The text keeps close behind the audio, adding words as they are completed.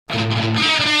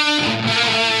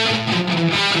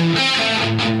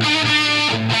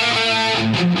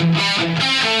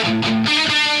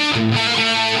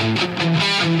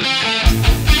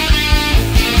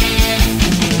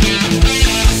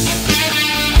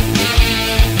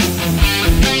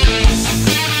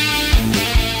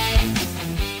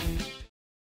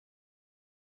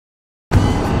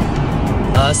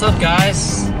What's up,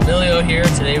 guys? Emilio here.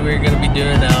 Today we're gonna be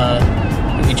doing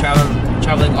we'll be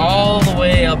traveling all the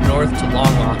way up north to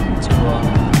Longmont to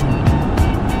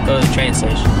go to the train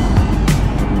station.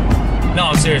 No,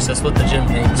 I'm serious. That's what the gym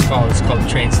thing is called. It's called the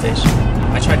train station.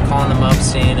 I tried calling them up,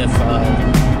 seeing if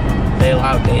they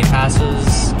allow day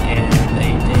passes, and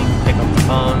they didn't pick up the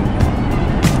phone.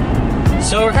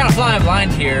 So we're kind of flying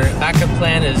blind here. Backup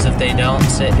plan is if they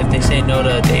say no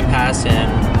to day pass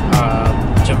and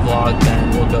gym vlog, then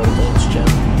we'll go to Gold's Gym.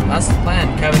 That's the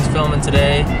plan. Kevin's filming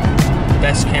today.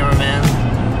 Best cameraman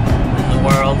in the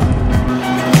world.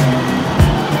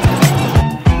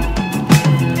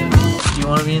 Do you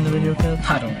want to be in the video, Kev?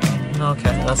 I don't know.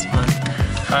 Okay, that's fine.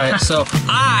 Alright, so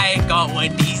I got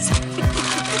Wendy's.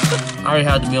 I already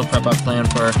had the meal prep I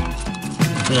planned for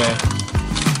today.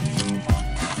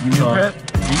 You meal prep?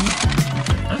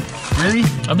 Huh? Really?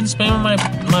 I've been spamming my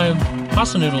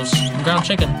pasta noodles and ground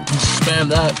chicken. Just spam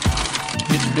that.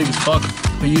 It's big as fuck.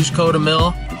 We use code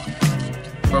EMIL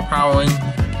for Power Wing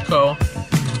Co.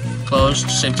 Closed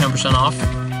to save 10% off.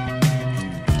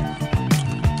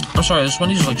 I'm sorry, this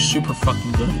Wendy's is like super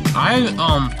fucking good.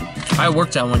 I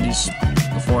worked at Wendy's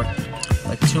before,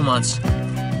 like 2 months.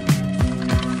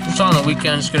 Just on the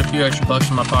weekends, get a few extra bucks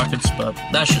in my pockets, but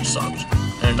that shit sucks.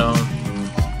 And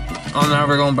I'm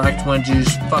never going back to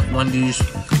Wendy's. Fuck Wendy's.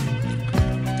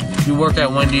 If you work at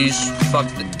Wendy's, fuck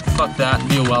that,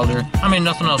 be a welder. I mean,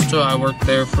 nothing else too. I worked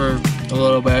there for a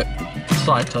little bit.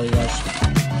 So I tell you guys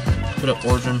a bit of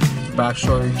origin,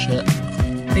 backstory and shit.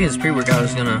 I think this pre-workout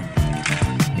is gonna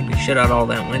make me shit out all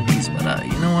that Wendy's, but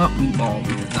you know what? We balled.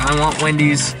 I want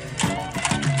Wendy's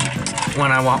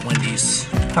when I want Wendy's.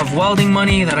 I have welding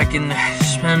money that I can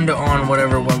spend on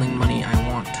whatever welding money I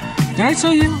want. Did I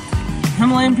tell you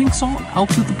Himalayan pink salt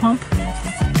helps with the pump?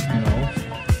 No.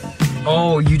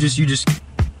 Oh, you just eat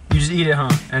it, huh?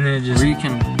 And then it just... Or you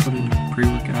can put it in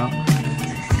pre-workout.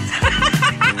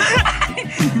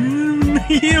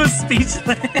 He was speechless.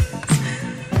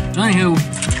 So anywho,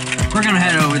 we're gonna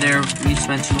head over there. We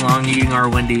spent too long eating our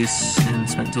Wendy's and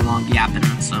spent too long yapping,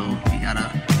 so we gotta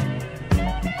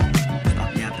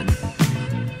stop yapping.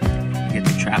 Get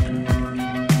to trapping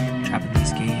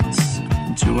these gains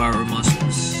into our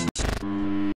muscles.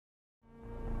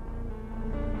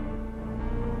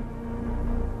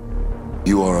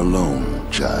 You are alone,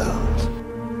 child.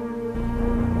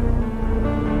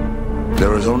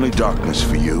 There is only darkness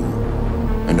for you,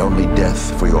 and only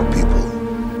death for your people.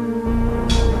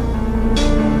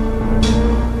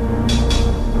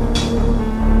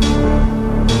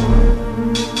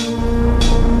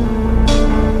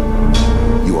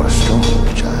 You are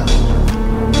strong, child,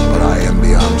 but I am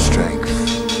beyond strength.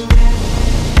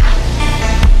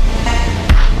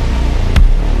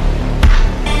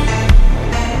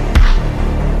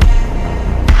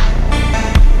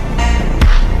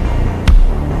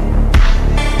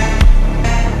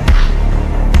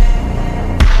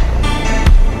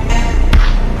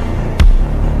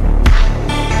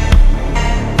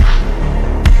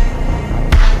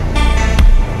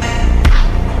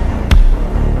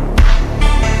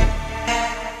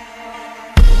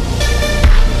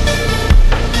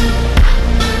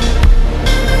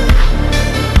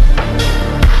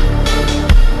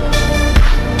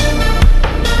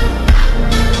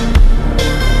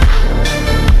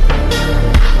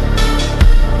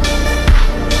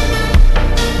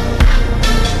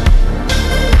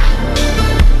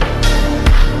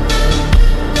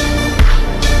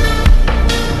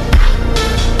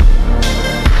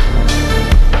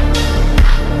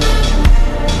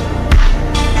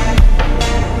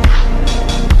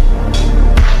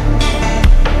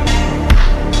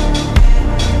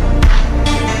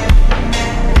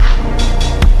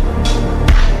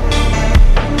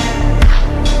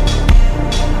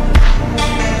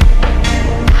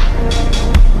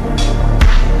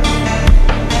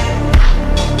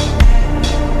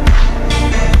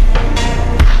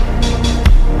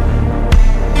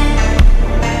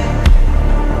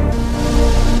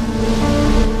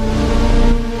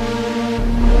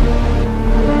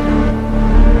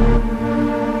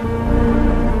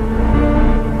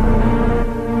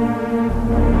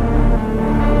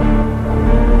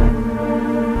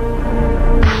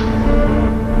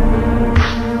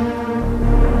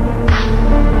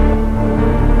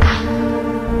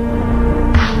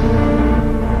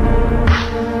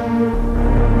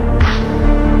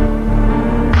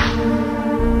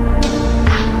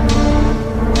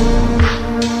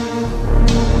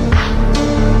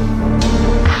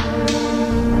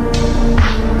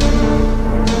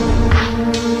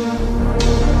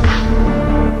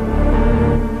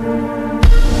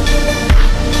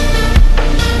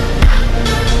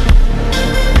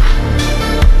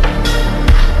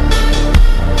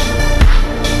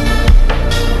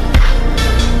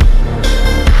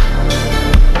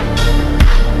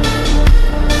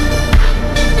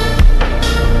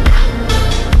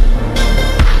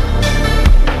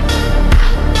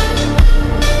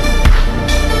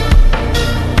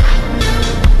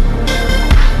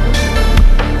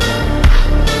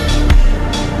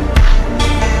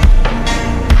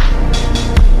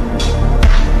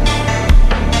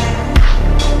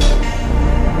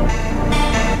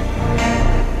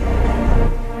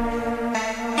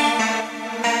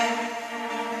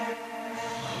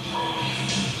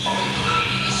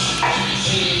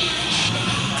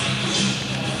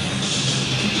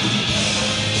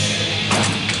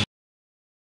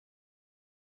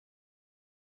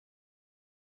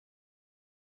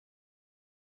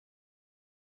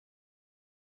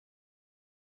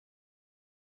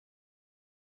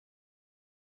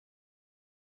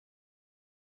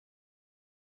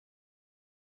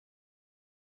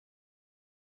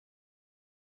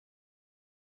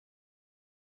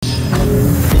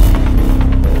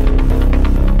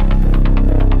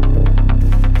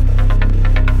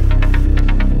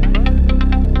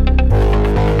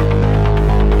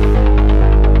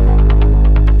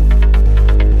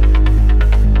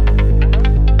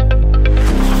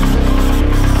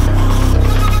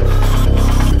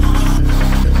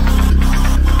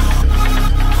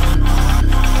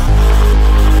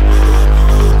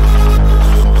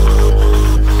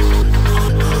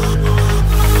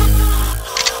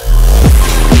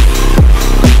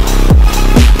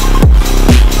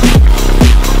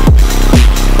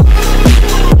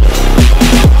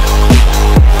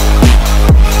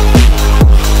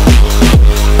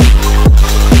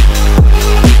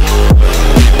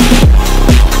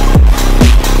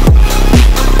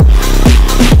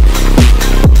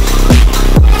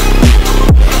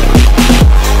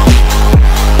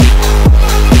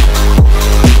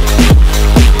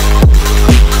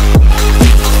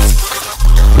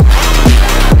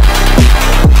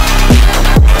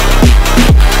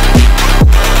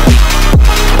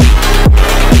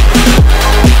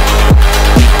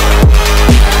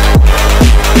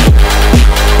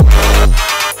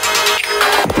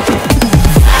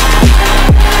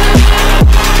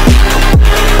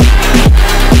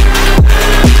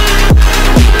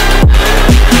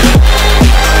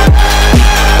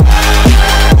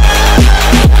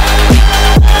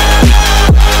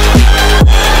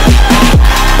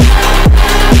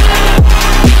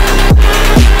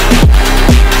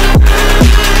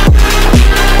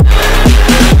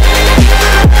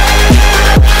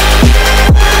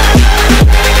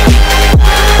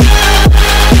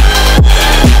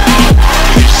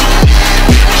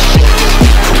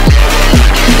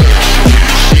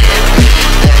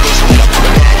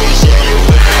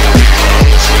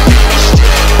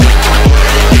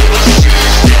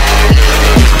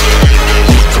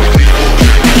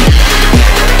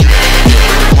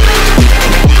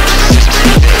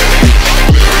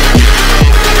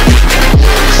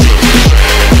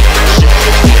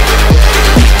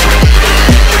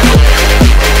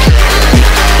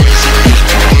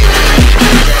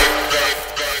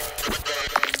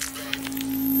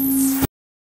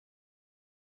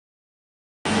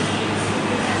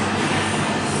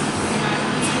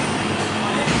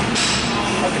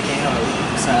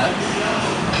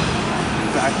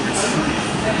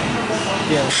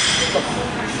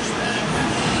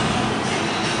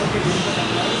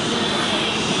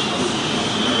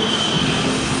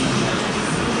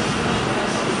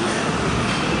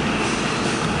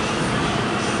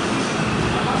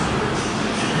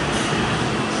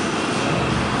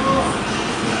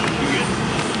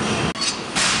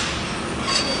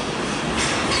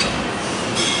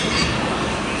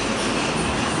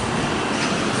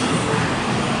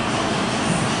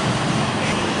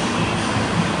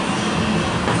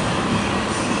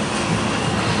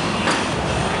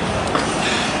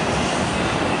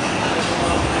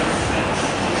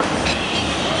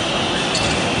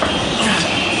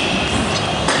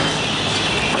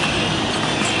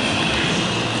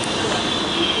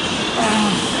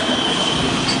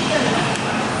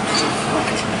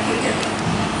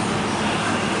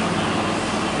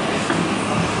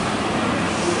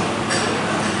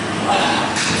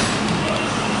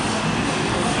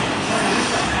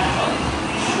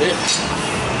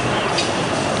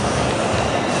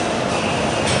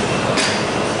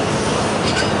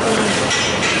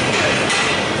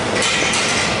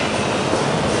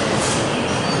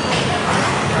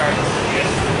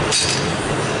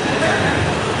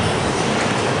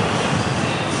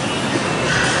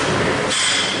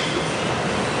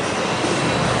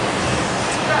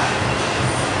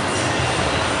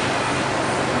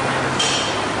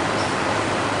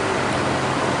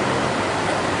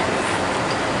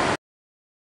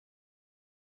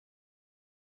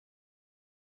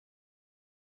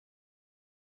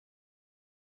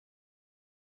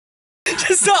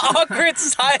 Just the awkward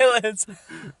silence.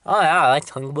 Oh yeah, I like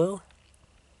tongue blue.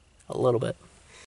 A little bit.